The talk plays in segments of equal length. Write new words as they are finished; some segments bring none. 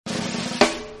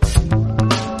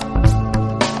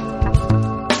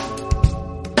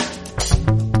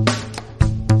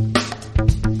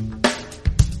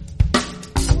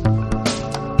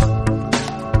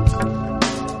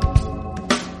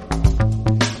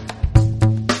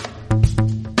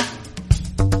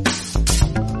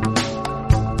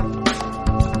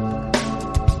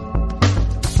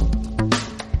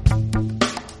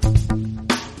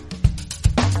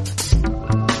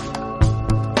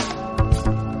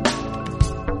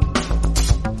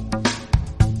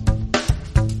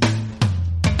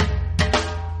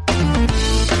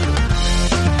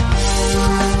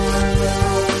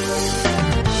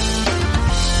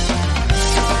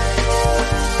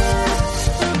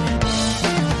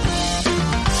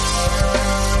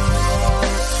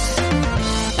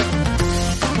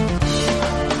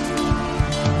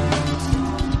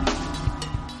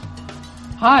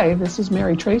Hi, this is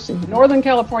Mary Tracy. Northern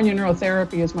California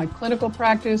Neurotherapy is my clinical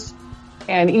practice,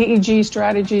 and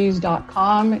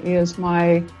EEGstrategies.com is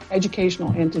my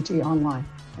educational entity online.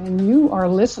 And you are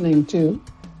listening to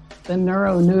the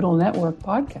NeuroNoodle Network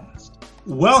podcast.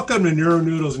 Welcome to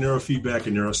NeuroNoodle's Neurofeedback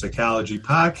and Neuropsychology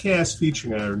podcast,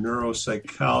 featuring our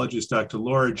neuropsychologist, Dr.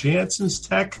 Laura Janssen's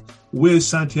tech with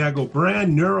Santiago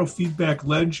Brand, neurofeedback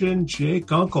legend, Jay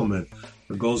Gunkelman.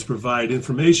 Our goal is to provide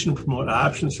information and promote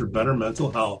options for better mental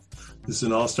health. This is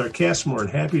an all-star cast. More than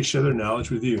happy to share their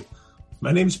knowledge with you.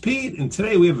 My name is Pete, and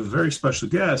today we have a very special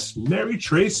guest, Mary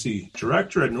Tracy,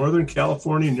 Director at Northern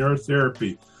California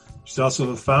Neurotherapy. She's also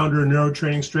the founder of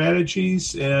Neurotraining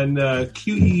Strategies and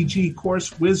QEEG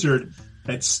course wizard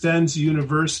at Stens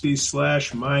University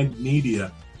 /Mind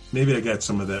Media. Maybe I got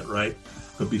some of that right.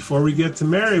 But before we get to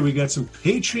Mary, we got some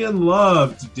Patreon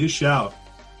love to dish out.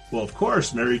 Well, of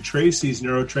course, Mary Tracy's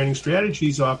Neurotraining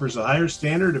Strategies offers a higher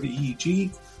standard of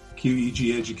EEG,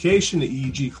 QEEG education to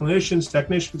EEG clinicians,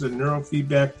 technicians, and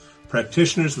neurofeedback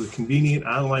practitioners with convenient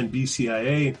online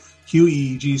BCIA and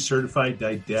QEEG certified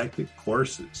didactic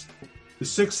courses. The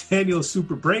 6th annual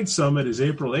Super Brain Summit is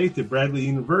April 8th at Bradley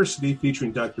University,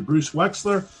 featuring Dr. Bruce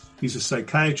Wexler. He's a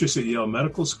psychiatrist at Yale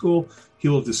Medical School. He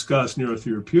will discuss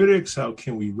neurotherapeutics. How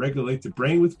can we regulate the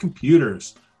brain with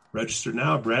computers? Register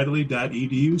now at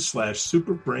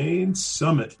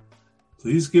bradley.edu/superbrainsummit.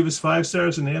 Please give us 5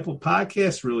 stars on Apple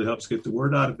Podcasts. It really helps get the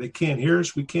word out. If they can't hear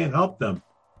us, we can't help them.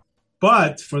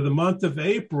 But for the month of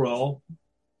April,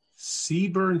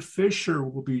 Seaburn Fisher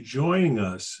will be joining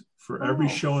us for every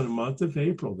show in the month of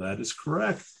April. That is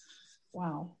correct.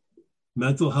 Wow.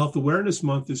 Mental Health Awareness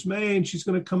Month is May, and she's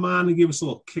going to come on and give us a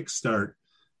little kickstart.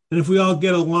 And if we all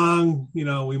get along,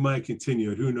 we might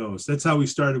continue it. Who knows? That's how we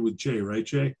started with Jay, right,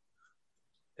 Jay?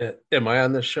 Am I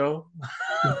on this show?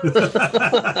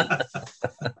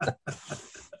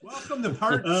 Welcome to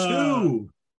part 2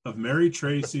 of Mary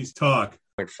Tracy's talk.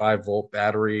 0.5-volt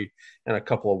battery and a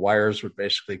couple of wires would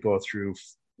basically go through,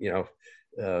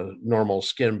 normal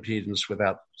skin impedance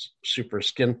without super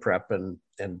skin prep and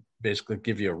basically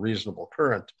give you a reasonable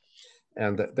current.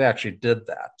 And they actually did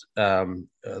that.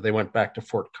 They went back to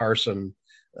Fort Carson,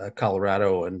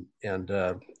 Colorado, and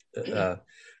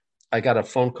I got a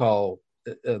phone call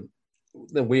in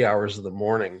the wee hours of the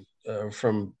morning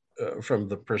from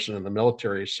the person in the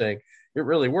military saying, "It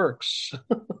really works."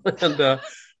 And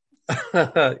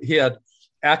he had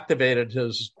activated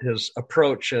his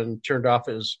approach and turned off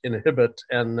his inhibit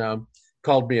and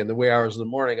called me in the wee hours of the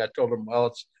morning. I told him,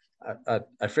 well,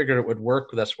 I figured it would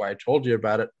work. That's why I told you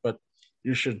about it. But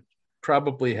you should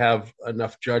probably have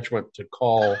enough judgment to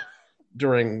call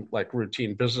during like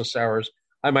routine business hours.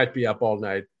 I might be up all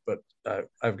night, but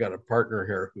I've got a partner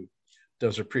here who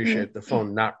does appreciate the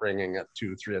phone not ringing at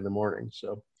 2-3 in the morning.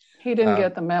 So He didn't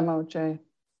get the memo, Jay.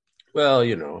 Well,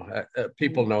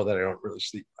 people know that I don't really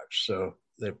sleep much, so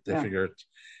they figure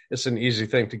it's an easy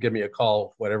thing to give me a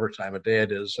call whatever time of day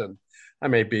it is, and I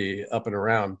may be up and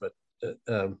around, but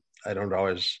I don't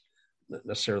always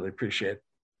necessarily appreciate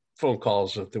phone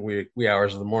calls at the wee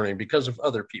hours of the morning because of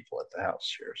other people at the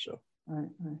house here. So, Right.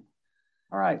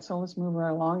 All right, so let's move right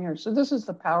along here. So this is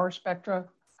the power spectra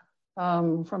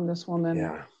from this woman.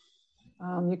 Yeah.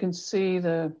 You can see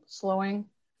the slowing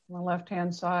on the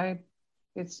left-hand side.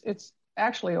 It's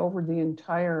actually over the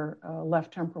entire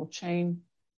left temporal chain.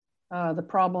 The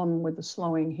problem with the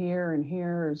slowing here and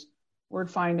here is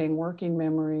word finding, working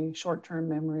memory, short-term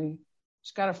memory.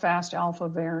 She's got a fast alpha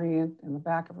variant in the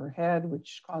back of her head,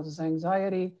 which causes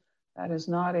anxiety. That is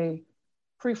not a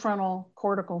prefrontal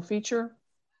cortical feature.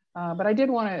 But I did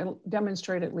want to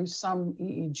demonstrate at least some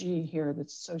EEG here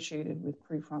that's associated with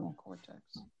prefrontal cortex.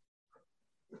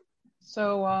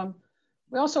 So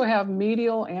we also have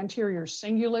medial anterior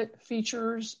cingulate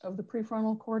features of the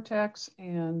prefrontal cortex.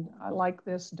 And I like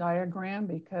this diagram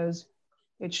because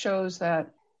it shows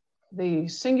that the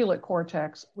cingulate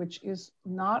cortex, which is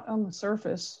not on the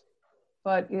surface,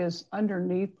 but is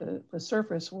underneath the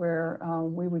surface where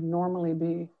we would normally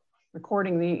be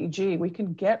recording the EEG. We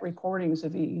can get recordings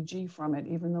of EEG from it,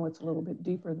 even though it's a little bit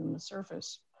deeper than the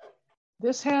surface.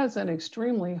 This has an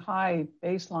extremely high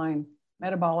baseline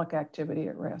metabolic activity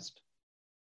at rest.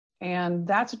 And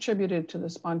that's attributed to the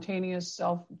spontaneous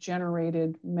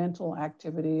self-generated mental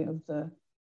activity of the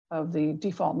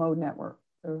default mode network,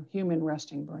 the human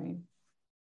resting brain.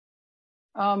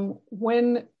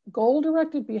 When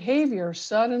goal-directed behavior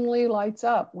suddenly lights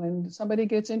up, when somebody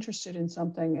gets interested in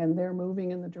something and they're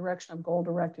moving in the direction of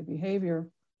goal-directed behavior,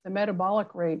 the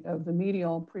metabolic rate of the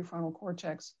medial prefrontal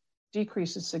cortex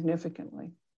decreases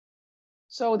significantly.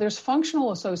 So there's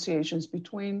functional associations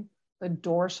between the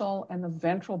dorsal and the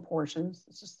ventral portions.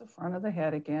 This is the front of the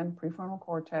head again, prefrontal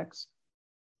cortex,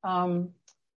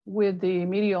 with the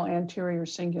medial anterior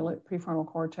cingulate prefrontal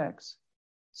cortex.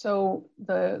 So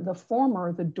the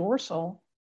former, the dorsal,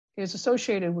 is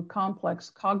associated with complex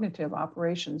cognitive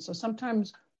operations. So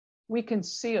sometimes we can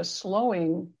see a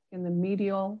slowing in the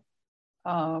medial,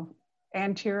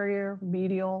 anterior,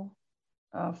 medial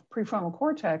prefrontal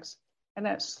cortex, and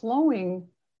that slowing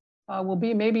will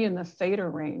be maybe in the theta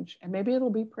range, and maybe it'll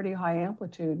be pretty high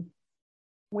amplitude.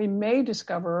 We may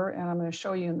discover, and I'm going to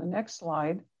show you in the next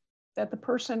slide, that the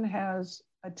person has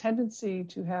a tendency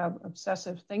to have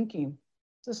obsessive thinking.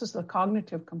 This is the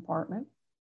cognitive compartment.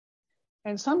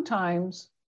 And sometimes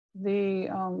the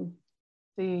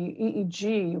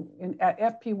EEG at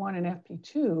FP1 and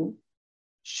FP2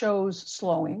 shows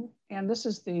slowing. And this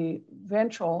is the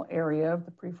ventral area of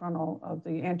the prefrontal of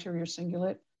the anterior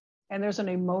cingulate. And there's an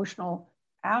emotional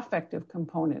affective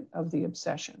component of the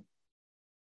obsession.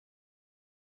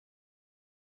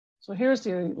 So here's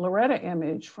the Loretta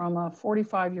image from a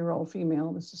 45-year-old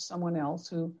female. This is someone else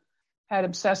who had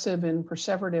obsessive and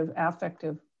perseverative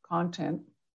affective content.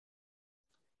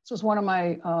 This was one of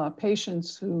my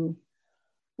patients who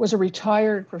was a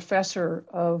retired professor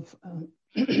of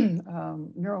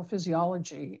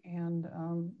neurophysiology and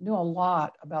knew a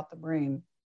lot about the brain.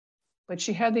 But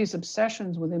she had these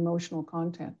obsessions with emotional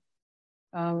content.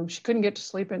 She couldn't get to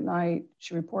sleep at night.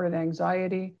 She reported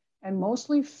anxiety and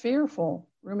mostly fearful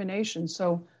rumination.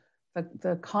 So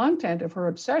the content of her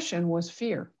obsession was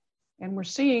fear. And we're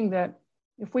seeing that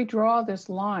if we draw this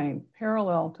line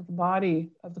parallel to the body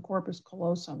of the corpus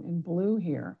callosum in blue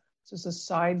here, this is a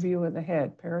side view of the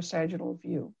head, parasagittal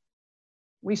view,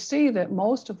 we see that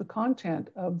most of the content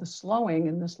of the slowing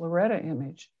in this Loretta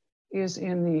image is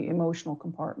in the emotional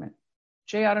compartment.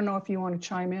 Jay, I don't know if you want to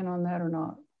chime in on that or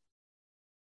not.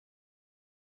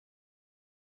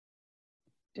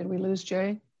 Did we lose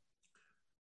Jay?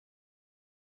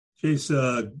 Jay's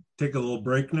take a little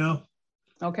break now.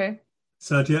 Okay.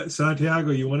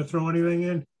 Santiago, you want to throw anything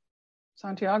in?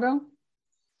 Santiago?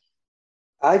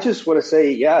 I just want to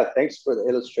say, yeah, thanks for the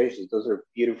illustrations. Those are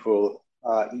beautiful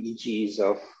EEGs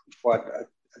of what a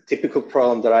typical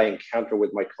problem that I encounter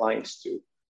with my clients too.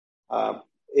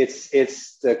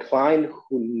 It's the client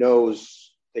who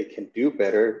knows they can do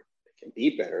better, they can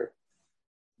be better,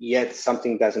 yet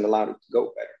something doesn't allow it to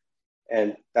go better.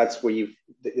 And that's where you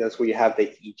have the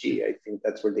EEG. I think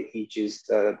that's where the EEG is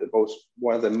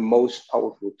one of the most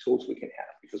powerful tools we can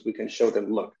have, because we can show them,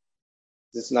 look,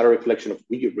 this is not a reflection of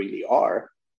who you really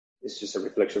are. It's just a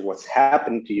reflection of what's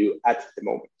happening to you at the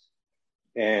moment.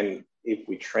 And if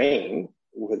we train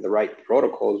with the right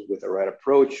protocols, with the right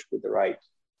approach, with the right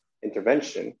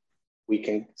intervention, we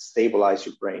can stabilize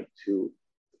your brain to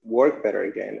work better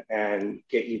again and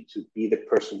get you to be the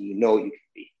person you know you can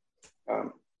be.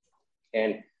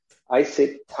 And I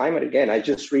say time and again, I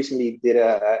just recently did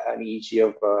an EEG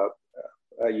of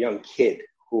a young kid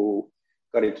who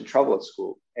got into trouble at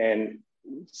school, and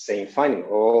same finding,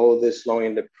 all this slowing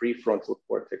in the prefrontal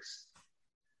cortex.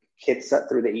 Kid sat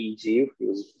through the EEG. He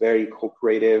was very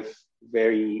cooperative,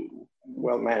 very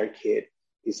well-mannered kid.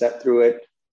 He sat through it,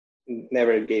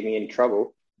 never gave me any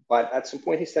trouble. But at some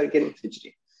point, he started getting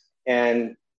fidgety.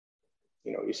 And,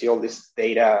 you see all this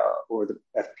data over the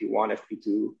FP1,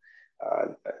 FP2,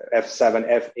 F7,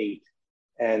 F8,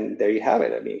 and there you have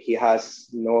it. I mean, he has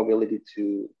no ability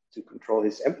to control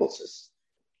his impulses.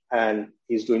 And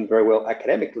he's doing very well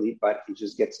academically, but he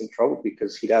just gets in trouble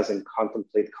because he doesn't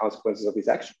contemplate the consequences of his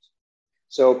actions.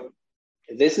 So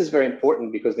this is very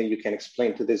important, because then you can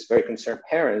explain to these very concerned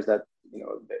parents that,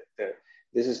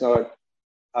 this is not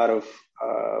out of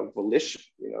volition.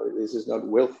 This is not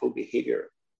willful behavior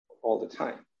all the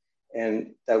time.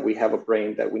 And that we have a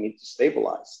brain that we need to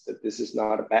stabilize, that this is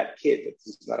not a bad kid, that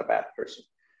this is not a bad person.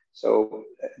 So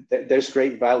there's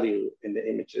great value in the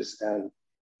images. And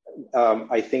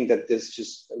I think that this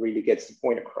just really gets the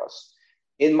point across.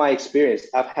 In my experience,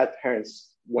 I've had parents,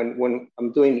 when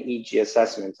I'm doing the EEG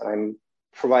assessments and I'm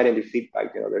providing the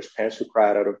feedback, there's parents who cry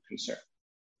out of concern.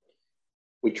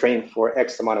 We train for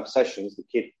X amount of sessions,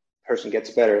 the person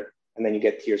gets better, and then you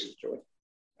get tears of joy.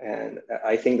 And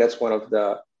I think that's one of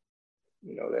the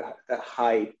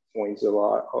high points of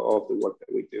the work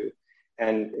that we do.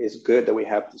 And it's good that we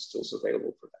have these tools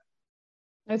available for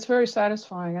that. It's very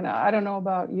satisfying. And I don't know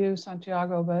about you,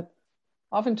 Santiago, but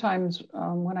oftentimes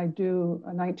when I do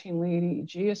a 19-lead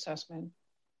EEG assessment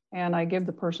and I give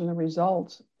the person the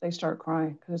results, they start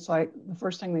crying, because it's like the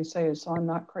first thing they say is, so I'm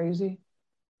not crazy.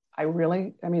 I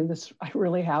really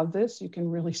have this. You can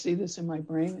really see this in my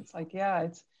brain. It's like, yeah,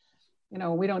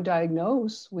 we don't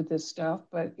diagnose with this stuff,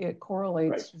 but it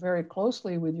correlates very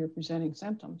closely with your presenting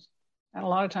symptoms. And a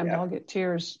lot of times I'll get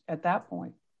tears at that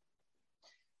point.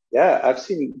 Yeah, I've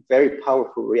seen very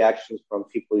powerful reactions from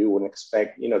people you wouldn't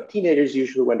expect. Teenagers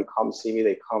usually, when they come see me,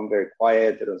 they come very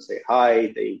quiet. They don't say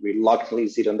hi. They reluctantly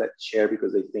sit on that chair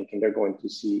because they're thinking they're going to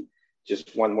see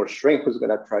just one more shrink who's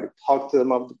going to try to talk to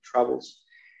them of the troubles.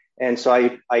 And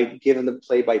so I give them the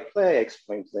play-by-play. I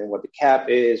explain to them what the cap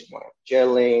is, what I'm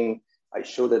gelling. I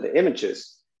show them the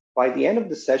images. By the end of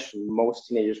the session, most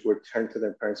teenagers would turn to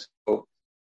their parents and go,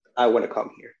 I want to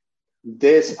come here.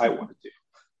 This I want to do.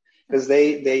 Because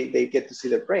they get to see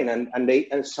their brain.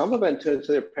 And some of them turn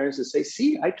to their parents and say,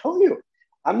 see, I told you,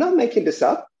 I'm not making this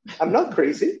up. I'm not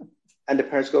crazy. And the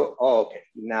parents go, oh, okay,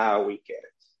 now we get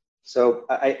it. So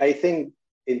I think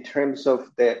in terms of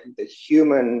the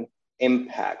human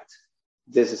impact,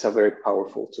 this is a very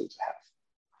powerful tool to have.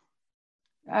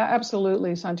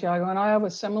 Absolutely, Santiago. And I have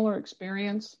a similar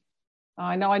experience.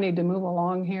 I know I need to move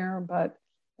along here, but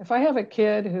if I have a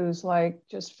kid who's like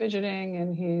just fidgeting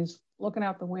and he's looking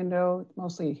out the window,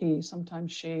 mostly he,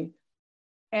 sometimes she,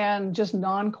 and just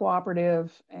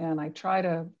non-cooperative, and I try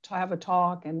to have a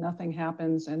talk and nothing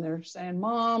happens, and they're saying,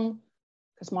 Mom,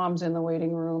 because Mom's in the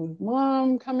waiting room,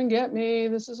 Mom, come and get me,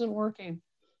 this isn't working.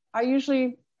 I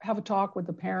usually have a talk with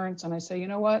the parents and I say, you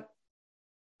know what?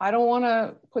 I don't want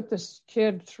to put this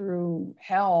kid through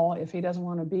hell if he doesn't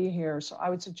want to be here, so I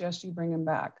would suggest you bring him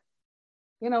back.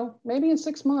 Maybe in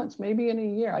 6 months, maybe in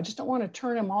a year. I just don't want to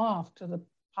turn him off to the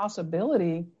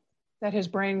possibility that his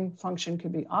brain function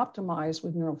could be optimized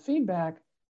with neurofeedback,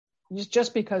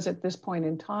 just because at this point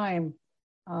in time,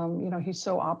 he's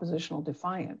so oppositional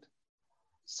defiant.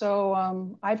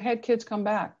 So I've had kids come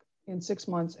back in 6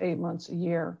 months, 8 months, a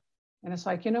year. And it's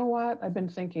like, you know what? I've been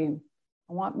thinking,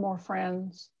 I want more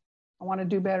friends. I want to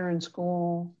do better in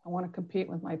school. I want to compete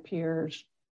with my peers.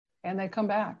 And they come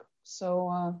back.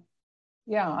 So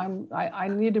I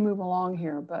need to move along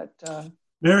here, but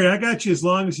Mary, I got you as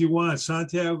long as you want.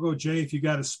 Santiago, Jay, if you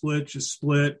got to split, just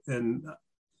split. And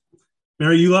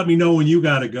Mary, you let me know when you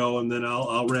got to go, and then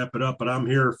I'll wrap it up. But I'm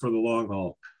here for the long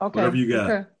haul. Okay. Whatever you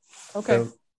got. Okay.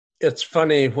 So it's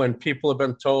funny when people have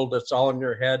been told it's all in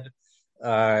your head,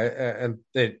 and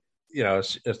they,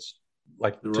 it's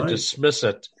like to dismiss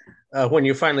it. When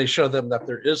you finally show them that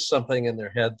there is something in their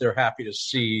head, they're happy to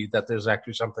see that there's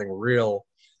actually something real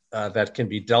that can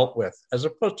be dealt with, as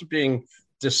opposed to being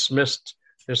dismissed.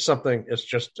 There's something, it's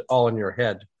just all in your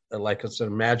head, like it's an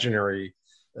imaginary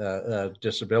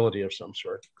disability of some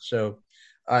sort. So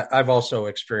I've also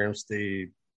experienced the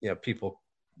people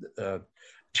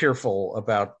tearful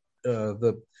about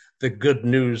the good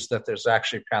news that there's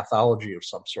actually pathology of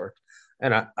some sort.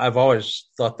 And I've always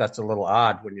thought that's a little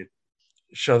odd when you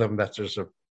show them that there's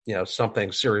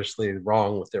something seriously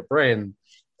wrong with their brain,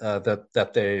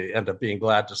 that they end up being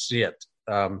glad to see it.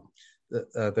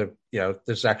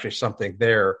 There's actually something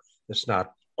there that's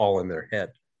not all in their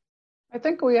head. I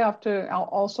think we have to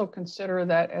also consider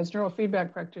that as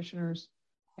neurofeedback practitioners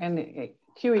and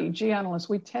QEEG analysts,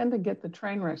 we tend to get the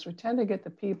train wrecks. We tend to get the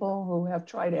people who have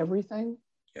tried everything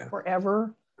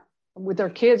forever with their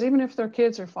kids, even if their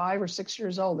kids are 5 or 6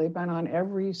 years old. They've been on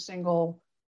every single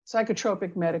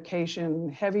psychotropic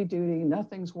medication, heavy duty,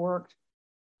 nothing's worked.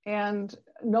 And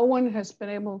no one has been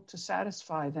able to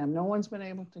satisfy them. No one's been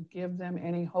able to give them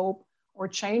any hope or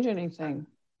change anything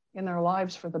in their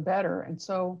lives for the better. And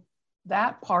so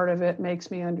that part of it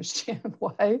makes me understand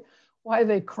why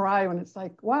they cry when it's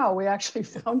like, wow, we actually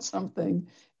found something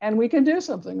and we can do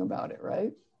something about it,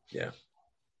 right? Yeah.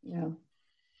 Yeah.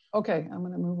 Okay, I'm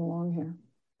going to move along here.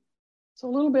 So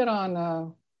a little bit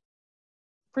on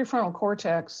prefrontal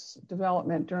cortex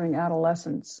development during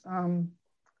adolescence.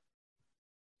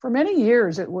 For many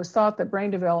years, it was thought that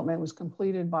brain development was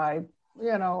completed by,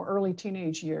 early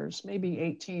teenage years, maybe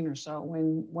 18 or so,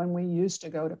 when we used to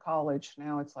go to college.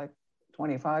 Now it's like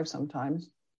 25 sometimes.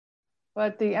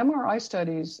 But the MRI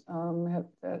studies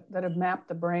that have mapped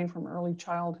the brain from early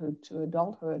childhood to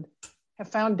adulthood have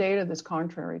found data that's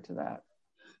contrary to that.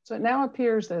 So it now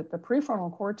appears that the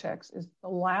prefrontal cortex is the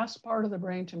last part of the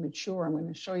brain to mature. I'm going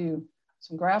to show you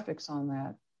some graphics on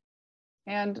that.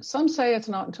 And some say it's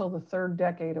not until the 3rd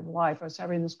decade of life. I was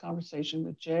having this conversation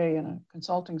with Jay in a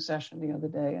consulting session the other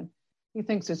day, and he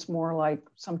thinks it's more like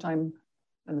sometime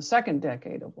in the 2nd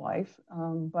decade of life.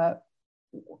 But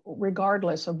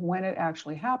regardless of when it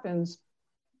actually happens,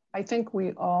 I think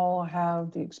we all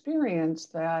have the experience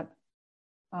that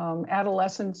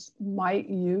adolescents might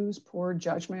use poor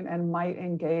judgment and might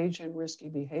engage in risky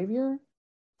behavior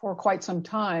for quite some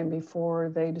time before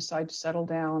they decide to settle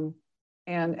down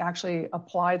and actually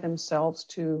apply themselves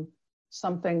to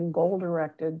something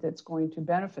goal-directed that's going to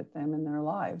benefit them in their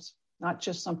lives, not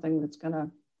just something that's going to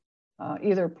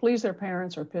either please their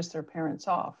parents or piss their parents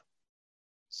off.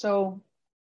 So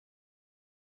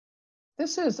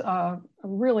this is a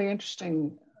really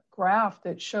interesting graph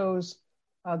that shows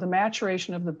the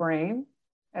maturation of the brain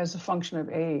as a function of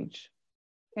age.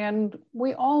 And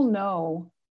we all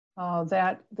know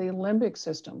that the limbic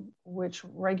system, which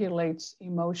regulates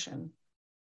emotion,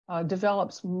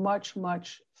 develops much,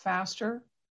 much faster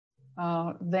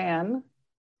than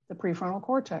the prefrontal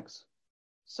cortex.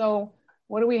 So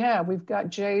what do we have? We've got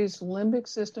Jay's limbic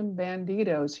system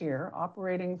banditos here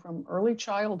operating from early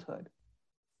childhood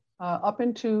up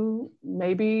into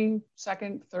maybe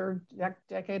second, third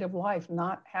decade of life,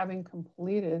 not having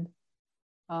completed.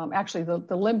 Actually,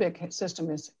 the limbic system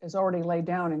is already laid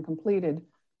down and completed,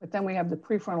 but then we have the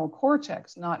prefrontal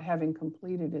cortex not having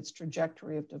completed its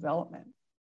trajectory of development.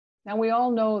 Now, we all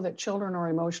know that children are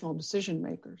emotional decision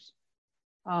makers.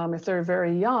 If they're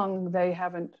very young, they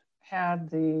haven't had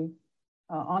the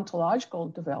ontological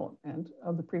development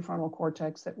of the prefrontal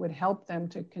cortex that would help them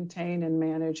to contain and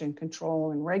manage and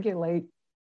control and regulate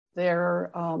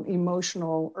their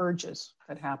emotional urges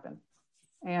that happen.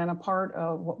 And a part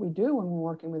of what we do when we're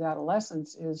working with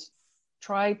adolescents is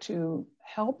try to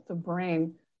help the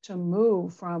brain to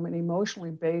move from an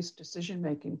emotionally based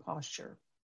decision-making posture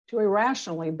to a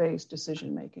rationally based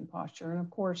decision-making posture. And of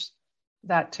course,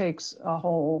 that takes a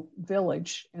whole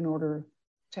village in order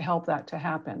to help that to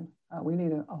happen. We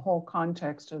need a whole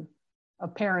context of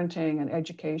parenting and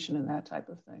education and that type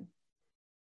of thing.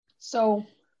 So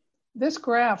this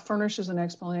graph furnishes an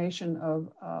explanation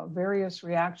of various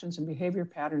reactions and behavior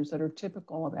patterns that are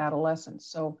typical of adolescence.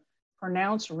 So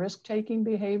pronounced risk-taking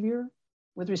behavior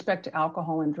with respect to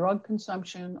alcohol and drug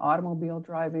consumption, automobile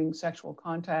driving, sexual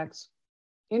contacts,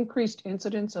 increased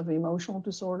incidence of emotional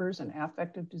disorders and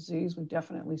affective disease, we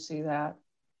definitely see that,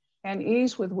 and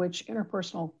ease with which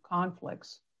interpersonal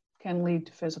conflicts can lead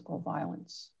to physical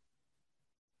violence.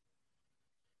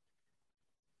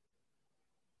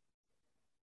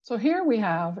 So here we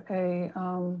have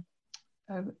a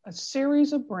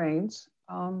series of brains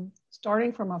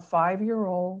starting from a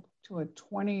 5-year-old to a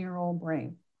 20-year-old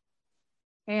brain.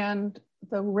 And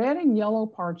the red and yellow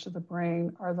parts of the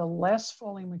brain are the less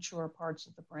fully mature parts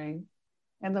of the brain.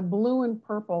 And the blue and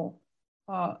purple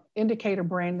indicate a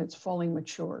brain that's fully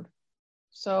matured.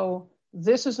 So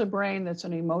this is a brain that's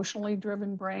an emotionally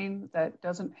driven brain that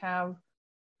doesn't have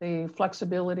the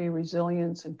flexibility,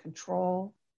 resilience, and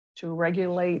control to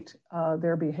regulate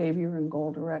their behavior in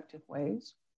goal-directed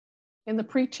ways. In the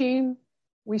preteen,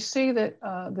 we see that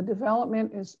the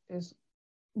development is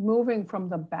moving from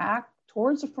the back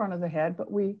towards the front of the head,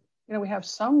 but we have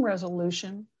some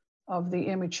resolution of the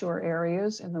immature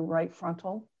areas in the right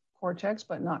frontal cortex,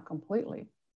 but not completely.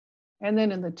 And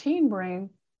then in the teen brain,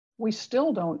 we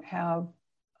still don't have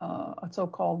a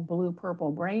so-called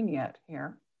blue-purple brain yet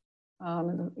here.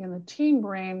 In the teen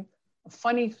brain, a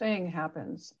funny thing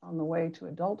happens on the way to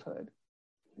adulthood,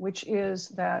 which is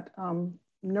that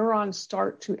neurons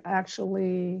start to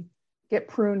actually get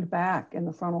pruned back in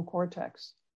the frontal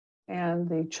cortex. And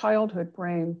the childhood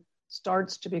brain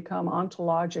starts to become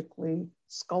ontologically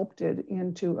sculpted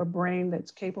into a brain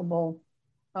that's capable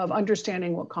of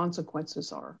understanding what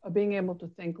consequences are, of being able to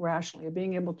think rationally, of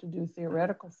being able to do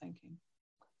theoretical thinking.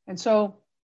 And so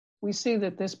we see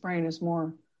that this brain is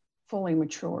more fully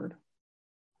matured.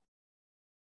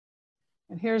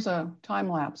 And here's a time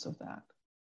lapse of that.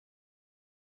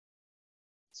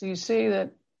 So you see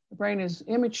that the brain is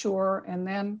immature, and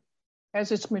then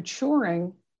as it's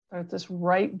maturing, this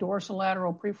right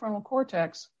dorsolateral prefrontal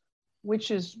cortex,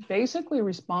 which is basically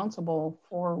responsible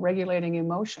for regulating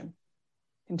emotion,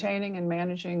 containing and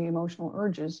managing emotional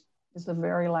urges, is the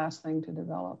very last thing to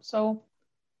develop. So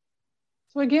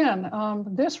again,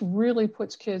 this really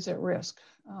puts kids at risk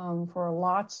for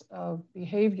lots of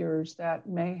behaviors that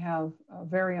may have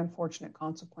very unfortunate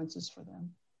consequences for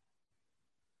them.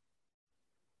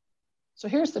 So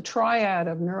here's the triad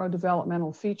of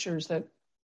neurodevelopmental features that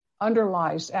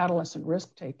underlies adolescent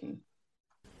risk-taking.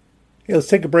 Hey, let's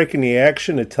take a break in the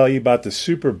action to tell you about the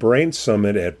Super Brain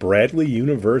Summit at Bradley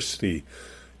University.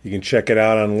 You can check it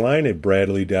out online at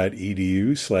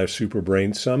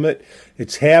bradley.edu/superbrainsummit.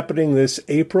 It's happening this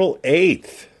April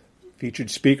 8th. Featured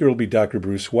speaker will be Dr.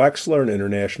 Bruce Wexler, an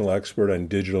international expert on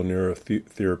digital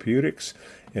neurotherapeutics,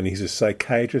 and he's a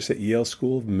psychiatrist at Yale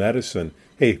School of Medicine.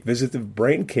 Hey, visit the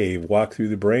Brain Cave, walk through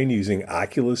the brain using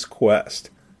Oculus Quest.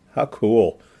 How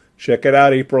cool. Check it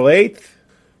out April 8th,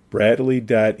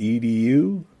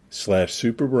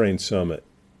 bradley.edu/superbrainsummit.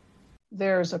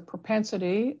 there's a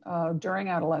propensity during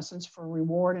adolescence for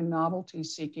reward and novelty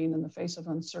seeking in the face of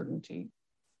uncertainty.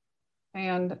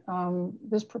 And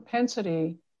this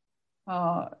propensity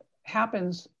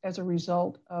happens as a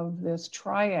result of this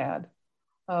triad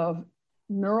of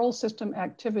neural system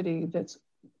activity that's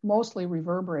mostly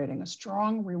reverberating, a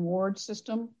strong reward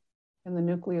system in the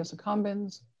nucleus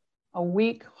accumbens, a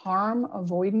weak harm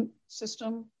avoidant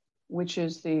system, which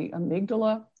is the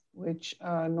amygdala, which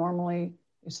normally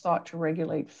is thought to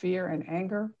regulate fear and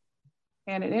anger,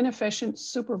 and an inefficient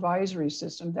supervisory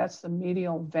system, that's the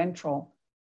medial ventral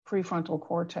prefrontal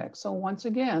cortex. So once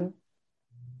again,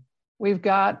 we've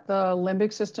got the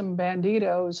limbic system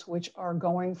banditos, which are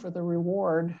going for the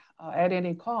reward at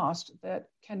any cost that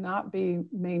cannot be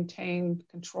maintained,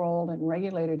 controlled, and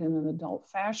regulated in an adult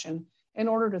fashion in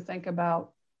order to think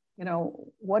about,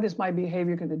 what is my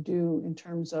behavior going to do in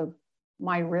terms of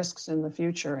my risks in the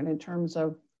future and in terms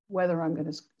of whether I'm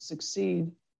going to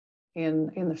succeed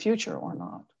in the future or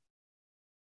not.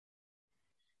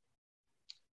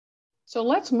 So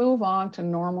let's move on to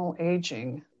normal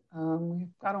aging. We've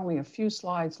got only a few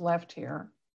slides left here.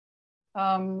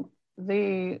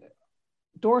 The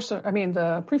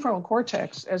prefrontal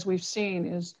cortex, as we've seen,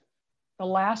 is the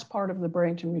last part of the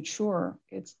brain to mature.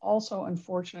 It's also,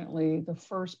 unfortunately, the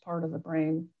first part of the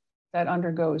brain that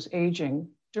undergoes aging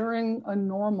during a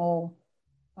normal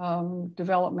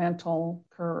developmental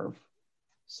curve.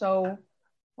 So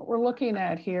what we're looking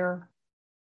at here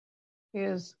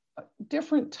is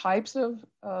different types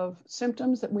of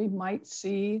symptoms that we might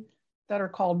see that are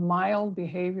called mild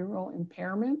behavioral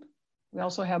impairment. We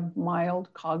also have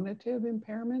mild cognitive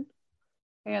impairment.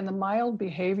 And the mild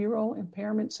behavioral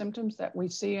impairment symptoms that we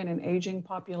see in an aging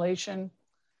population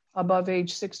above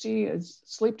age 60 is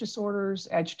sleep disorders,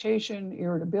 agitation,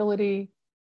 irritability,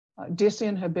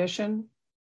 disinhibition,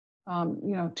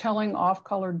 telling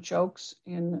off-colored jokes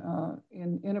in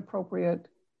inappropriate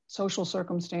social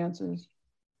circumstances,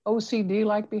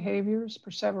 OCD-like behaviors,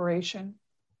 perseveration,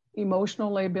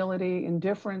 emotional lability,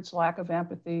 indifference, lack of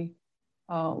empathy,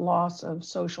 loss of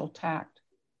social tact.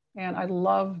 And I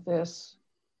love this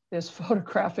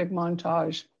photographic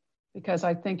montage because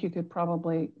I think you could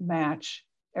probably match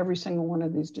every single one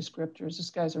of these descriptors. This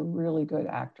guy's a really good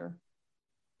actor.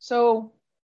 So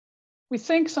we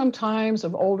think sometimes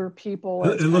of older people.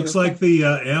 It looks like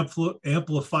the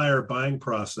amplifier buying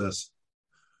process.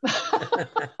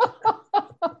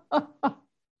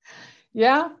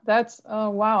 Yeah, that's,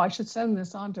 wow, I should send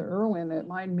this on to Erwin at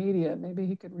Mind Media. Maybe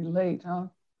he could relate, huh?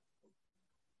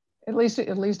 At least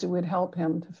it would help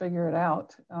him to figure it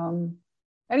out.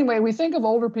 Anyway, we think of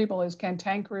older people as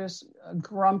cantankerous,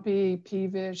 grumpy,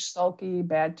 peevish, sulky,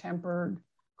 bad-tempered,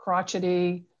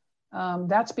 crotchety.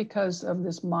 That's because of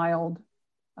this mild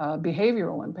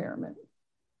behavioral impairment.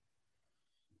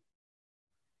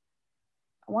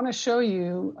 I want to show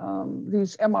you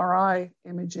these MRI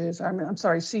images,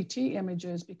 CT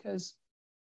images, because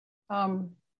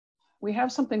we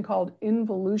have something called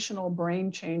involutional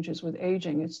brain changes with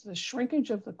aging. It's the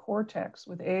shrinkage of the cortex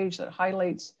with age that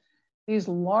highlights these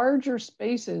larger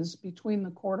spaces between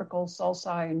the cortical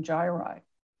sulci and gyri.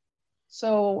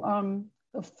 So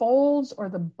the folds or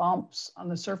the bumps on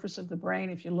the surface of the brain,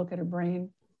 if you look at a brain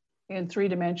in 3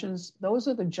 dimensions, those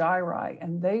are the gyri,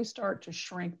 and they start to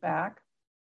shrink back.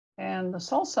 And the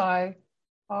sulci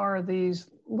are these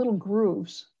little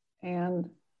grooves, and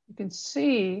you can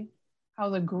see how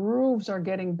the grooves are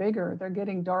getting bigger, they're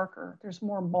getting darker. There's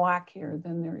more black here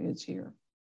than there is here.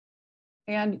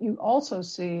 And you also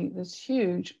see this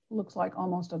huge, looks like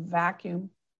almost a vacuum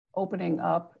opening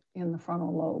up in the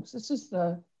frontal lobes. This is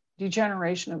the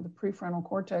degeneration of the prefrontal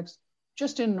cortex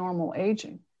just in normal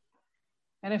aging.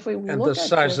 And if we look at the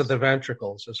size of the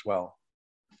ventricles as well.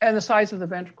 And the size of the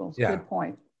ventricles, yeah. Good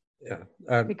point.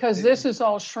 Yeah. Because this is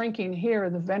all shrinking here,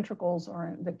 the ventricles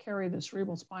that carry the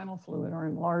cerebral spinal fluid are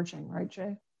enlarging, right,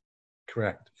 Jay?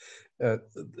 Correct.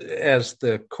 As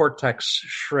the cortex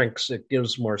shrinks, it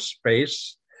gives more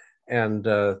space, and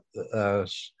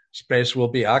space will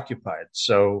be occupied.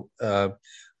 So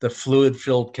the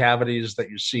fluid-filled cavities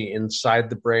that you see inside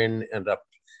the brain end up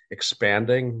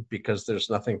expanding because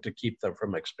there's nothing to keep them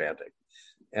from expanding.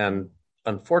 And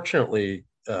unfortunately,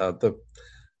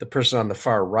 the person on the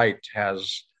far right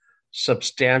has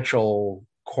substantial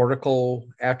cortical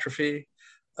atrophy,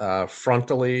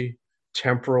 frontally,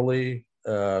 temporally,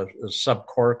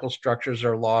 subcortical structures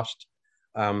are lost.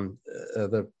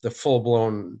 The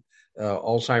full-blown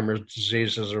Alzheimer's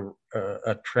disease is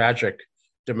a tragic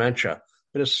dementia,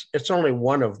 but it's only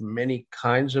one of many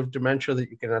kinds of dementia that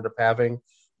you can end up having.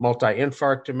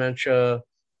 Multi-infarct dementia,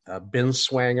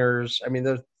 Binswanger's. I mean,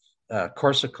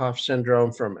 Korsakoff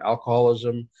syndrome from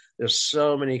alcoholism. There's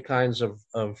so many kinds of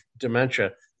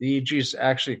dementia. The EEG is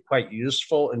actually quite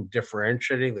useful in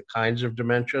differentiating the kinds of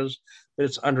dementias, but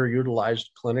it's underutilized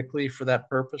clinically for that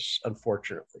purpose,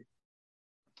 unfortunately.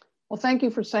 Well, thank you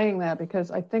for saying that,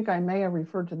 because I think I may have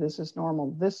referred to this as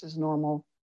normal. This is normal.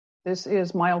 This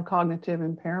is mild cognitive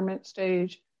impairment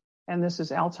stage, and this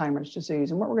is Alzheimer's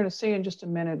disease. And what we're going to see in just a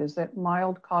minute is that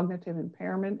mild cognitive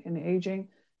impairment in aging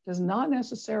does not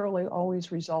necessarily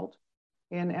always result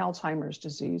in Alzheimer's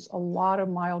disease. A lot of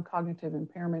mild cognitive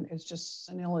impairment is just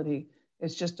senility.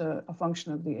 It's just a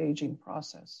function of the aging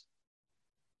process.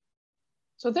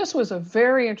 So this was a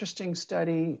very interesting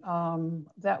study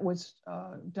that was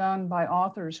done by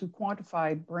authors who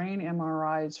quantified brain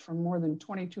MRIs from more than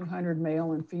 2,200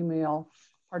 male and female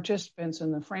participants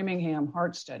in the Framingham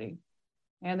Heart Study.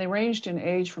 And they ranged in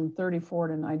age from 34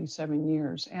 to 97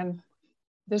 years. And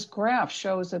this graph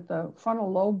shows that the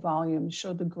frontal lobe volume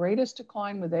showed the greatest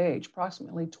decline with age,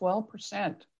 approximately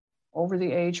 12% over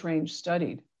the age range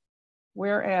studied.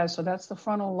 Whereas, so that's the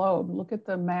frontal lobe, look at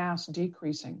the mass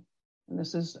decreasing. And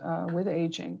this is with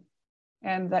aging.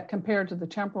 And that compared to the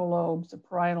temporal lobes, the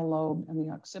parietal lobe, and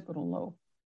the occipital lobe.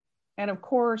 And of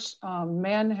course,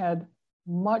 men had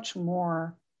much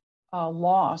more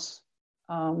loss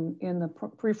in the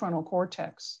prefrontal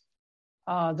cortex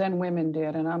than women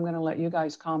did. And I'm going to let you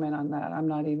guys comment on that. I'm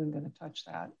not even going to touch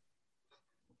that.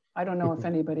 I don't know if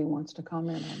anybody wants to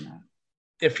comment on that.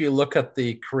 If you look at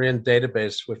the Korean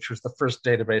database, which was the first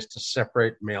database to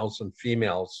separate males and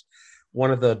females,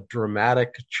 one of the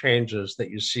dramatic changes that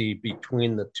you see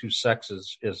between the two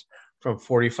sexes is from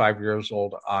 45 years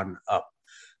old on up.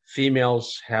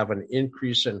 Females have an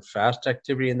increase in fast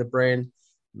activity in the brain.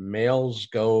 Males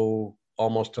go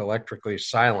almost electrically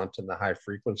silent in the high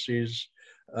frequencies.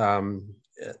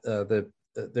 There's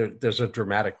a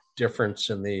dramatic difference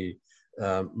in the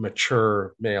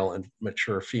mature male and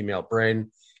mature female brain.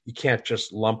 You can't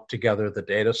just lump together the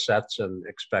data sets and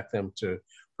expect them to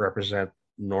represent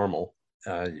normal.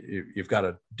 You've got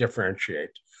to differentiate.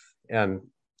 And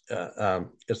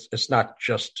it's not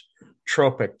just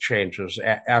tropic changes,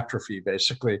 atrophy,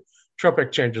 basically.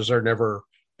 Tropic changes are never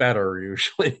better,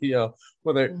 usually.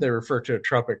 When they refer to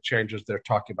tropic changes, they're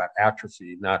talking about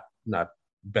atrophy, not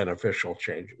beneficial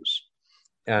changes.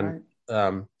 And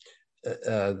right.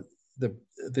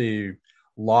 The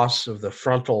loss of the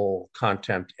frontal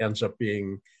content ends up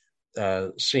being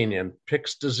seen in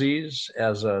Pick's disease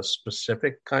as a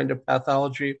specific kind of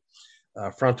pathology.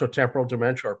 Frontotemporal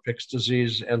dementia or Pick's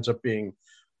disease ends up being,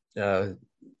 that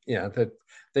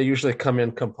they usually come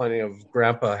in complaining of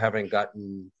grandpa having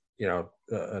gotten,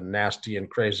 nasty and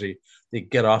crazy. The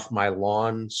get off my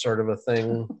lawn sort of a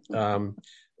thing.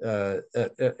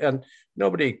 And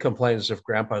nobody complains if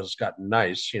grandpa's gotten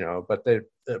nice, but the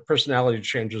personality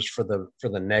changes for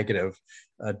the negative,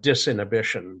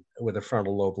 disinhibition with a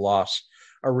frontal lobe loss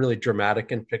are really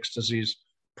dramatic in Pick's disease.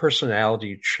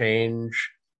 Personality change,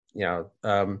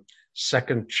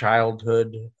 second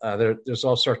childhood. There's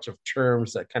all sorts of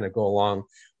terms that kind of go along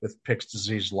with Pick's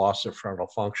disease, loss of frontal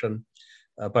function.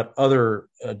 But other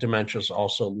dementias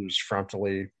also lose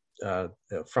frontally.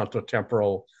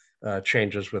 Frontotemporal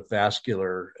changes with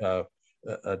vascular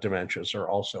dementias are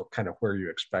also kind of where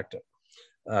you expect it.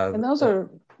 And those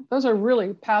are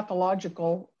really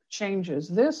pathological changes.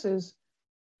 This is,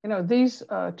 these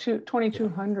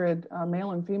 2,200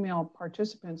 male and female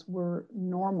participants were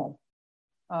normal.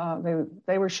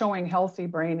 They were showing healthy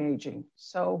brain aging.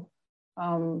 So,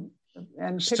 and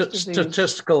Pick's disease,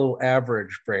 statistical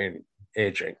average brain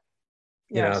aging.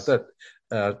 Yes.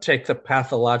 Take the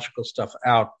pathological stuff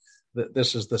out.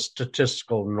 This is the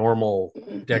statistical normal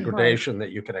degradation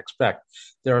that you can expect.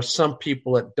 There are some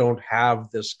people that don't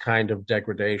have this kind of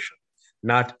degradation.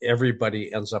 Not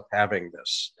everybody ends up having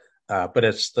this, but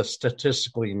it's the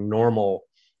statistically normal,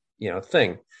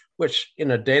 thing, which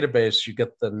in a database, you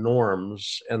get the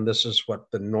norms, and this is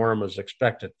what the norm is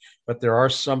expected. But there are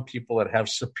some people that have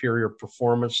superior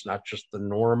performance, not just the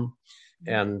norm,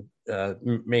 and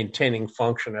maintaining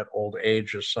function at old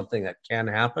age is something that can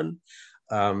happen.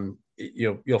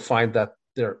 You'll find that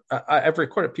I've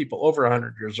recorded people over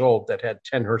 100 years old that had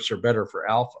 10 hertz or better for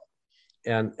alpha,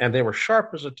 and they were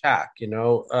sharp as a tack,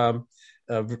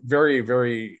 very,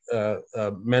 very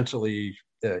mentally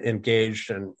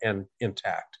engaged and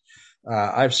intact.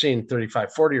 I've seen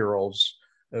 35, 40-year-olds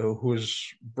whose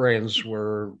brains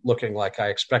were looking like I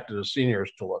expected a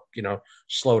seniors to look,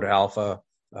 slowed alpha,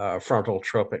 frontal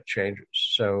tropic changes.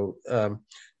 So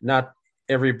not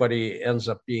everybody ends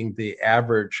up being the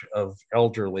average of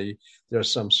elderly.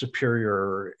 There's some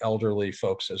superior elderly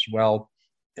folks as well.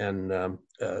 And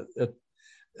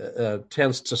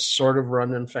tends to sort of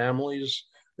run in families.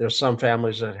 There's some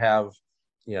families that have,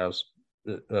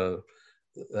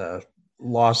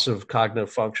 loss of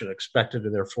cognitive function expected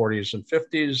in their 40s and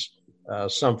 50s.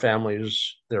 Some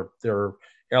families, their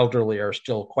elderly are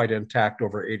still quite intact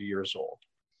over 80 years old.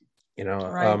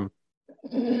 Right.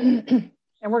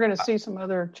 And we're going to see some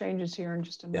other changes here in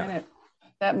just a minute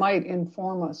that might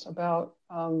inform us about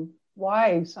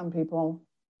why some people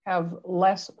have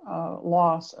less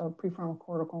loss of prefrontal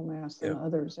cortical mass than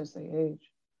others as they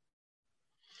age.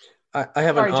 I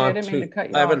have an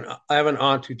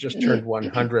aunt who just turned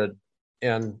 100,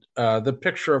 and the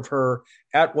picture of her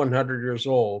at 100 years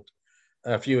old,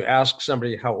 if you ask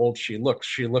somebody how old she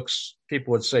looks,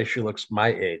 people would say she looks my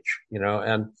age,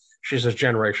 and she's a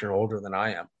generation older than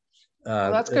I am.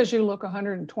 Well, that's because you look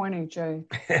 120, Jay.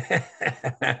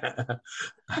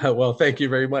 Well, thank you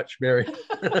very much, Mary.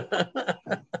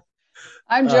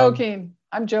 I'm joking.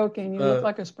 You look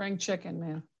like a spring chicken,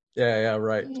 man. Yeah,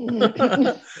 right.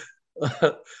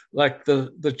 Like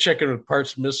the chicken with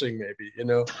parts missing, maybe,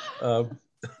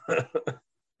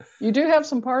 You do have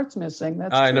some parts missing.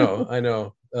 That's I true.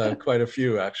 know. Quite a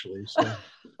few, actually. So.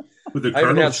 With the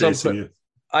colonel chasing you.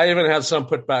 I even had some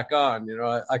put back on.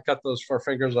 I cut those 4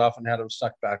 fingers off and had them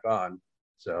stuck back on.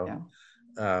 So,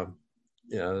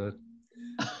 the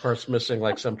parts missing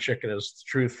like some chicken is the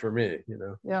truth for me,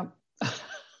 Yeah.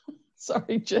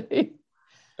 Sorry, Jay.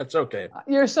 That's okay.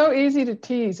 You're so easy to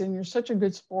tease, and you're such a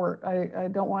good sport. I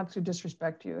don't want to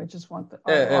disrespect you. I just want the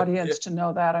audience to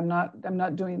know that I'm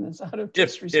not doing this out of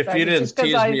disrespect. If you didn't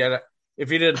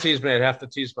tease me, I'd have to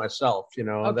tease myself.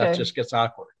 Okay. That just gets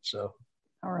awkward. So.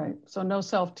 All right. So no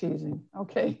self-teasing.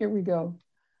 Okay, here we go.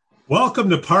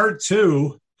 Welcome to part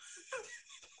 2.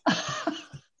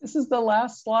 This is the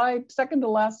last slide, second to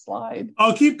last slide.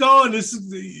 Oh, keep going.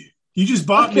 You just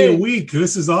bought me a week.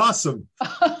 This is awesome.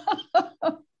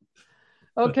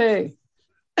 Okay.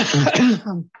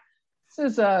 This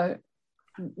is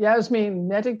Yasmin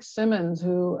Netic-Simmons,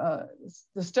 who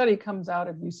the study comes out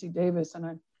of UC Davis, and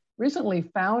I recently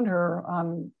found her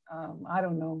on,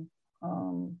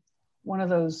 one of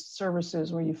those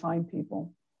services where you find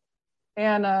people.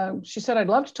 And she said, I'd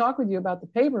love to talk with you about the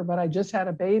paper, but I just had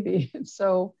a baby. And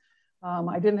so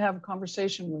I didn't have a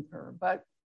conversation with her. But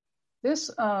this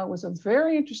was a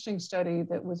very interesting study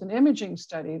that was an imaging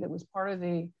study that was part of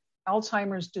the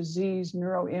Alzheimer's disease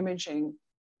neuroimaging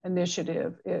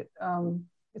initiative.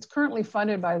 It's currently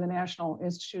funded by the National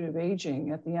Institute of Aging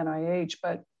at the NIH,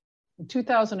 but in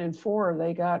 2004,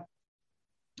 they got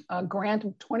a grant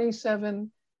of $27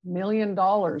 million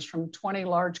from 20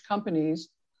 large companies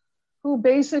who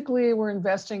basically were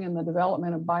investing in the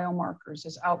development of biomarkers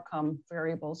as outcome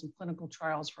variables in clinical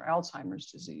trials for Alzheimer's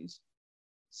disease.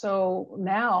 So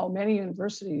now many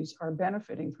universities are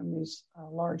benefiting from these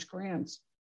large grants,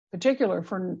 particularly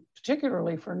for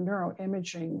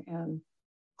neuroimaging and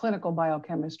clinical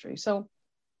biochemistry. So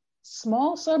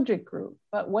small subject group,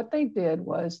 but what they did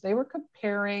was they were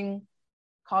comparing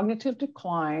cognitive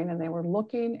decline, and they were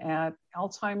looking at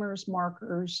Alzheimer's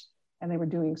markers, and they were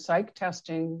doing psych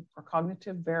testing for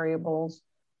cognitive variables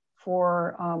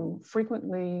for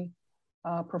frequently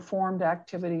performed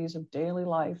activities of daily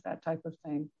life, that type of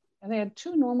thing. And they had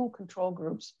 2 normal control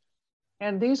groups,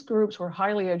 and these groups were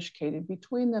highly educated.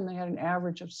 Between them, they had an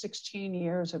average of 16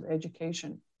 years of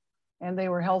education, and they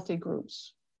were healthy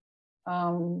groups.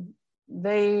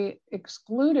 They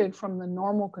excluded from the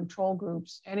normal control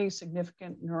groups any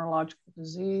significant neurological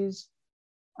disease.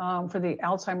 For the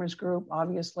Alzheimer's group,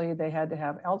 obviously, they had to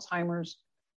have Alzheimer's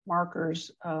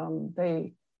markers.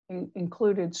 They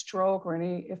included stroke or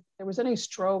if there was any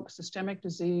stroke, systemic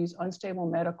disease, unstable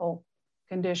medical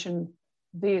condition,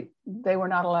 they were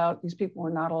not allowed, these people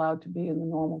were not allowed to be in the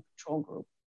normal control group.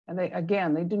 And they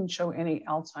didn't show any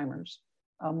Alzheimer's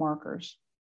markers.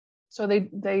 So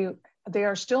they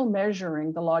are still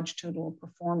measuring the longitudinal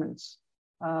performance.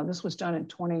 This was done in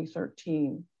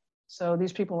 2013. So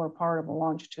these people are part of a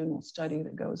longitudinal study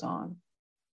that goes on.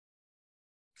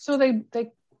 So they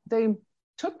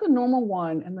took the normal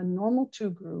 1 and the normal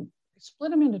 2 group,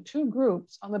 split them into 2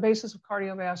 groups on the basis of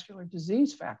cardiovascular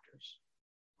disease factors.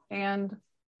 And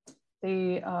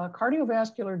the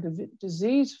cardiovascular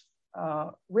disease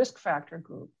risk factor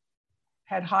group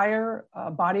had higher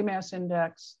body mass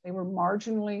index. They were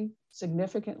marginally,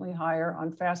 significantly higher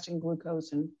on fasting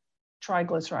glucose and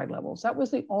triglyceride levels. That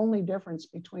was the only difference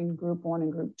between group 1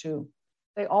 and group 2.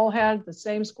 They all had the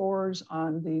same scores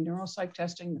on the neuropsych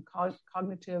testing, the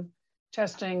cognitive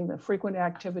testing, the frequent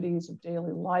activities of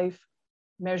daily life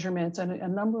measurements, and a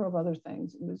number of other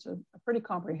things. It was a pretty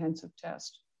comprehensive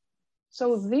test.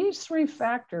 So these three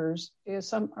factors they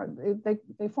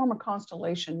form a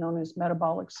constellation known as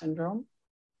metabolic syndrome,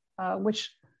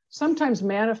 which sometimes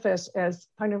manifests as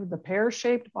kind of the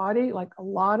pear-shaped body, like a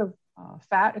lot of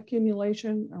fat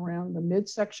accumulation around the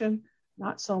midsection,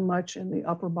 not so much in the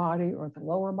upper body or the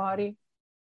lower body.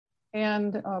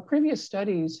 And previous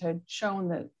studies had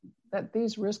shown that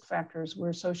these risk factors were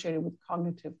associated with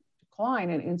cognitive decline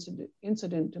and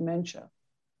incident dementia.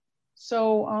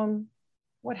 So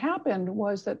what happened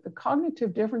was that the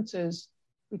cognitive differences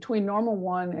between normal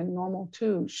 1 and normal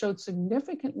 2 showed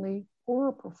significantly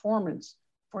poorer performance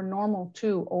for normal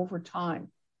 2 over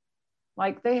time.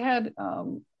 Like they had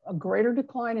a greater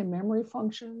decline in memory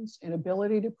functions,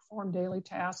 inability to perform daily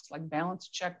tasks like balance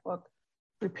checkbook,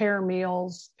 prepare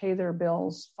meals, pay their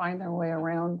bills, find their way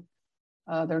around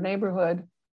their neighborhood.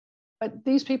 But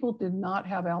these people did not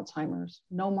have Alzheimer's,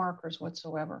 no markers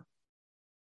whatsoever.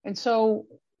 And so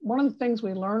one of the things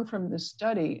we learned from this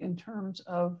study in terms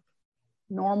of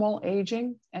normal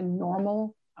aging and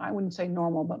normal, I wouldn't say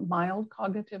normal, but mild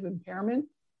cognitive impairment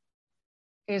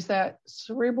is that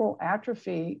cerebral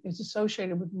atrophy is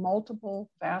associated with multiple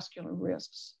vascular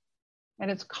risks. And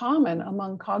it's common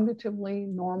among cognitively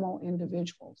normal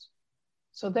individuals.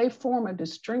 So they form a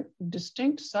distinct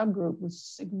subgroup with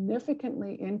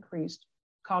significantly increased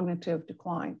cognitive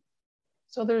decline.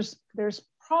 So there's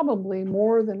probably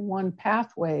more than one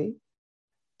pathway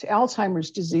to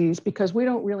Alzheimer's disease because we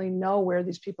don't really know where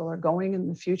these people are going in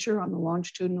the future on the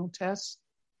longitudinal tests.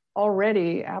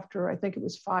 Already after, I think it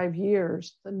was 5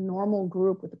 years, the normal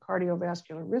group with the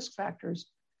cardiovascular risk factors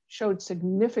showed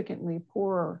significantly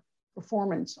poorer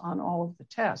performance on all of the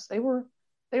tests. They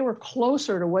were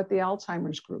closer to what the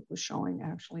Alzheimer's group was showing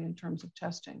actually in terms of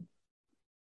testing.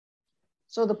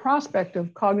 So the prospect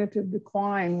of cognitive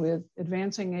decline with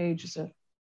advancing age is a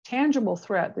tangible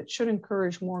threat that should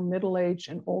encourage more middle-aged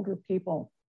and older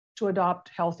people to adopt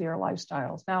healthier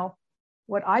lifestyles. Now,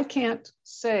 what I can't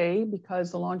say,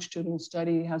 because the longitudinal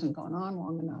study hasn't gone on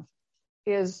long enough,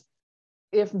 is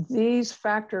if these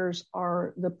factors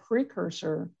are the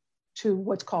precursor to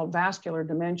what's called vascular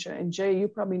dementia. And Jay, you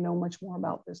probably know much more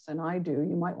about this than I do.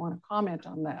 You might want to comment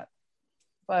on that.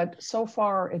 But so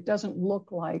far, it doesn't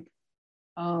look like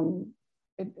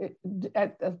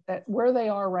at where they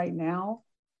are right now,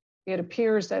 it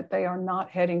appears that they are not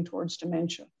heading towards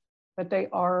dementia, but they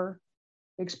are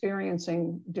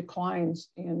experiencing declines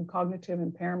in cognitive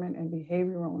impairment and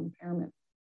behavioral impairment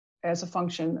as a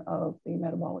function of the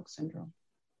metabolic syndrome.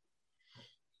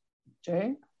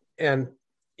 Jay? And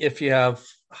if you have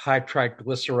high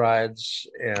triglycerides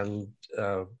and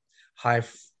high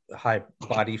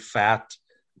body fat,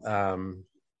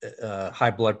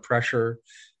 high blood pressure,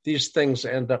 these things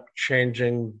end up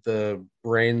changing the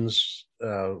brain's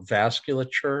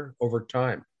vasculature over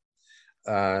time.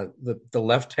 The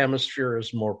left hemisphere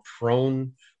is more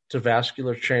prone to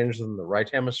vascular change than the right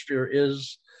hemisphere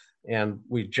is, and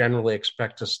we generally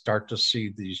expect to start to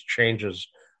see these changes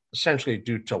essentially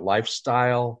due to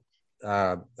lifestyle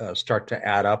start to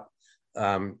add up.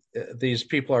 These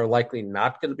people are likely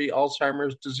not going to be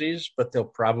Alzheimer's disease, but they'll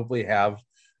probably have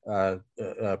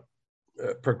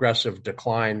progressive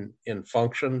decline in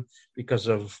function because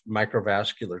of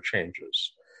microvascular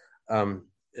changes.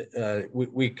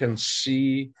 We can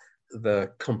see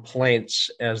the complaints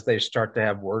as they start to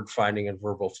have word finding and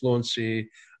verbal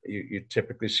fluency. You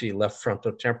typically see left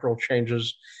frontotemporal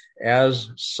changes. As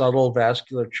subtle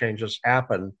vascular changes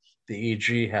happen, the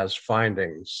EEG has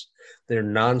findings. They're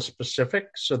nonspecific,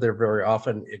 so they're very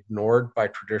often ignored by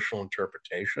traditional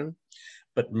interpretation.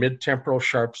 But mid-temporal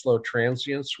sharp slow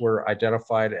transients were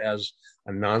identified as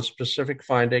a nonspecific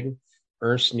finding.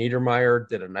 Ernst Niedermeyer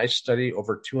did a nice study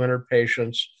over 200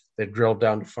 patients. They drilled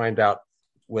down to find out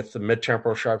with the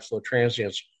mid-temporal sharp slow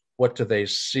transients, what do they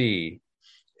see?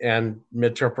 And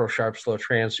mid-temporal sharp slow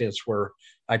transients were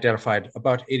identified.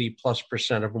 About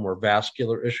 80+% of them were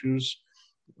vascular issues,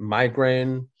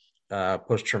 migraine,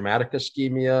 post-traumatic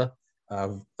ischemia,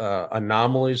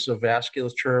 anomalies of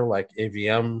vasculature like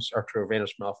AVMs,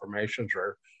 arteriovenous malformations,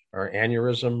 or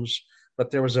aneurysms. But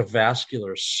there was a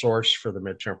vascular source for the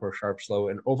mid-temporal sharp slow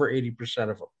in over 80%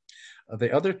 of them.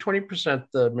 The other 20%,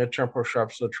 the mid-temporal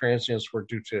sharp slow transients, were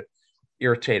due to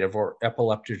irritative or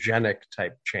epileptogenic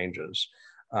type changes.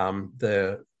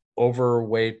 The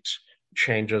overweight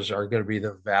changes are going to be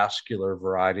the vascular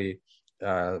variety.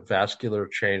 Vascular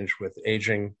change with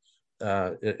aging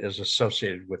is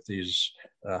associated with these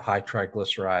high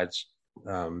triglycerides.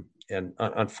 And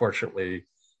unfortunately,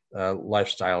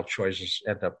 lifestyle choices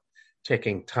end up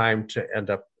taking time to end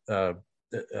up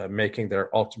making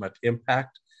their ultimate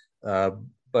impact.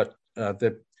 But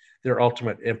their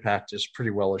ultimate impact is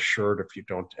pretty well assured if you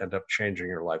don't end up changing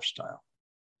your lifestyle.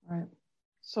 Right.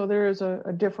 So there is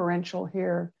a differential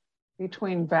here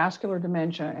between vascular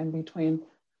dementia and between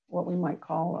what we might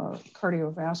call a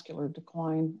cardiovascular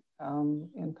decline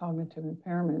and cognitive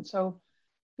impairment. So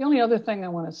the only other thing I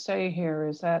want to say here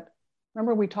is that,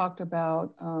 remember we talked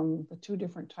about the two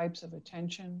different types of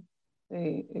attention,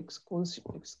 the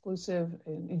exclusive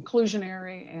and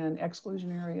inclusionary and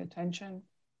exclusionary attention,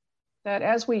 that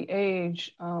as we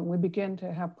age, we begin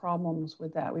to have problems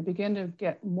with that. We begin to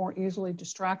get more easily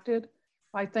distracted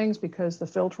by things because the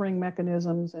filtering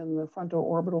mechanisms in the frontal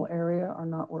orbital area are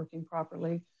not working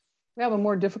properly. We have a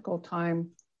more difficult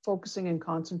time focusing and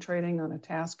concentrating on a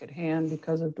task at hand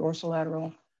because of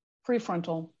dorsolateral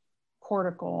prefrontal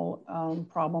cortical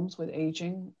problems with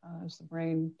aging as the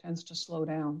brain tends to slow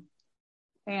down.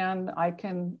 And I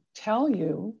can tell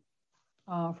you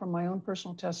from my own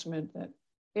personal testament that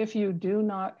if you do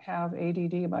not have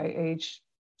ADD by age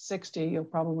 60, you'll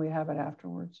probably have it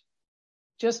afterwards.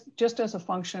 Just as a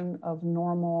function of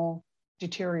normal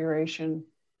deterioration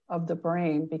of the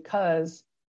brain, because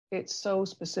it so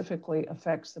specifically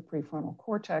affects the prefrontal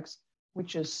cortex,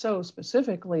 which is so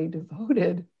specifically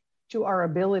devoted to our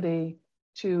ability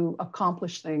to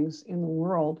accomplish things in the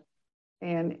world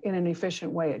and in an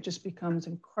efficient way. It just becomes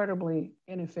incredibly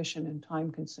inefficient and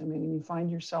time consuming. And you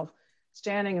find yourself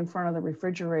standing in front of the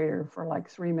refrigerator for like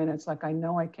 3 minutes, like, I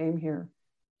know I came here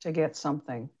to get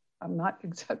something. I'm not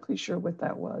exactly sure what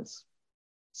that was.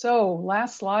 So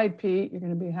last slide, Pete, you're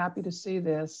going to be happy to see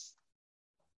this.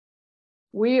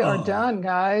 We are done,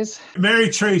 guys. Mary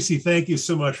Tracy, thank you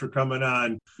so much for coming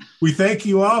on. We thank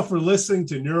you all for listening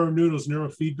to NeuroNoodles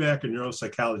Neurofeedback and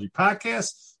Neuropsychology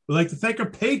podcast. We'd like to thank our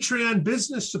Patreon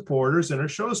business supporters and our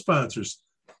show sponsors.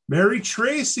 Mary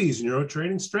Tracy's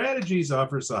Neurotraining Strategies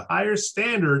offers a higher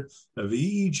standard of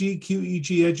EEG,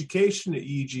 QEEG education to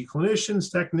EEG clinicians,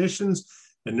 technicians,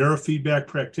 and neurofeedback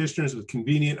practitioners with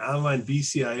convenient online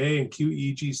BCIA and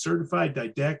QEEG certified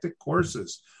didactic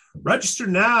courses. Register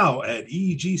now at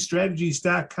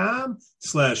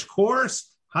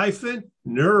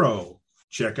eegstrategies.com/course-neuro.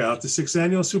 Check out the 6th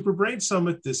Annual Super Brain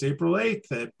Summit this April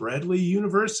 8th at Bradley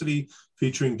University,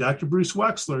 featuring Dr. Bruce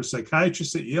Wexler,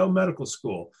 psychiatrist at Yale Medical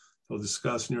School. He'll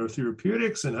discuss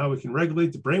neurotherapeutics and how we can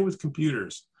regulate the brain with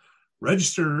computers.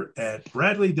 Register at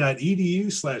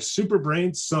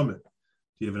bradley.edu/superbrainsummit. If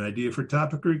you have an idea for a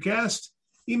topic or a guest,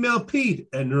 email Pete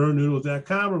at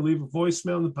neuronoodle.com or leave a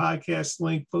voicemail in the podcast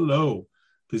link below.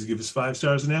 Please give us 5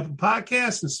 stars on Apple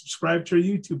Podcasts and subscribe to our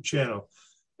YouTube channel.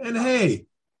 And hey,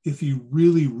 if you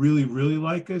really, really, really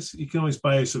like us, you can always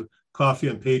buy us a coffee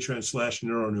on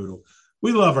Patreon/NeuroNoodle.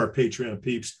 We love our Patreon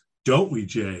peeps, don't we,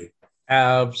 Jay?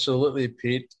 Absolutely,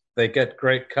 Pete. They get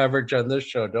great coverage on this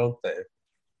show, don't they?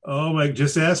 Oh, my,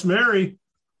 just ask Mary.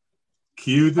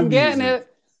 Cue the music.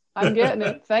 I'm getting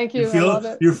it. Thank you. I love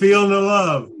it. You're feeling the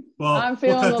love. Well, I'm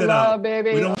feeling the love,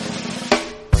 baby.